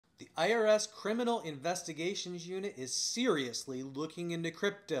IRS Criminal Investigations Unit is seriously looking into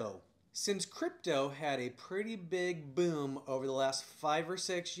crypto. Since crypto had a pretty big boom over the last 5 or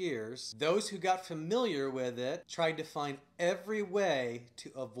 6 years, those who got familiar with it tried to find every way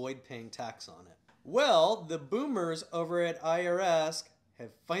to avoid paying tax on it. Well, the boomers over at IRS have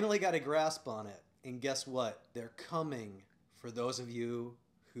finally got a grasp on it. And guess what? They're coming for those of you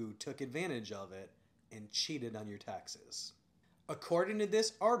who took advantage of it and cheated on your taxes. According to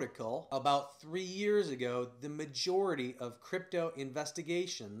this article, about 3 years ago, the majority of crypto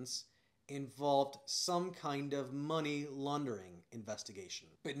investigations involved some kind of money laundering investigation.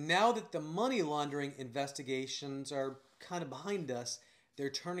 But now that the money laundering investigations are kind of behind us, they're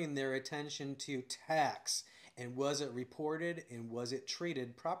turning their attention to tax. And was it reported and was it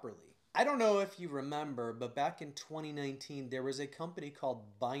treated properly? I don't know if you remember, but back in 2019, there was a company called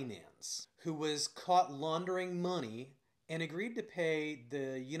Binance who was caught laundering money and agreed to pay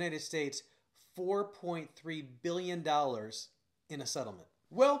the United States $4.3 billion in a settlement.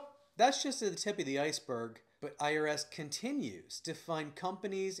 Well, that's just the tip of the iceberg, but IRS continues to find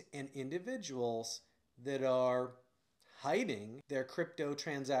companies and individuals that are hiding their crypto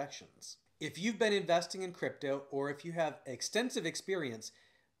transactions. If you've been investing in crypto or if you have extensive experience,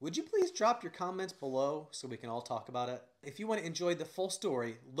 would you please drop your comments below so we can all talk about it? If you want to enjoy the full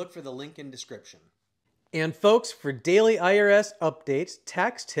story, look for the link in description. And folks, for daily IRS updates,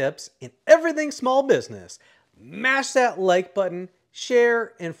 tax tips, and everything small business, mash that like button,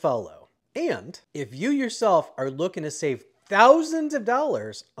 share, and follow. And if you yourself are looking to save thousands of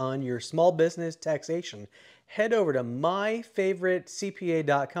dollars on your small business taxation, head over to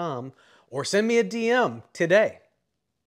myfavoritecpa.com or send me a DM today.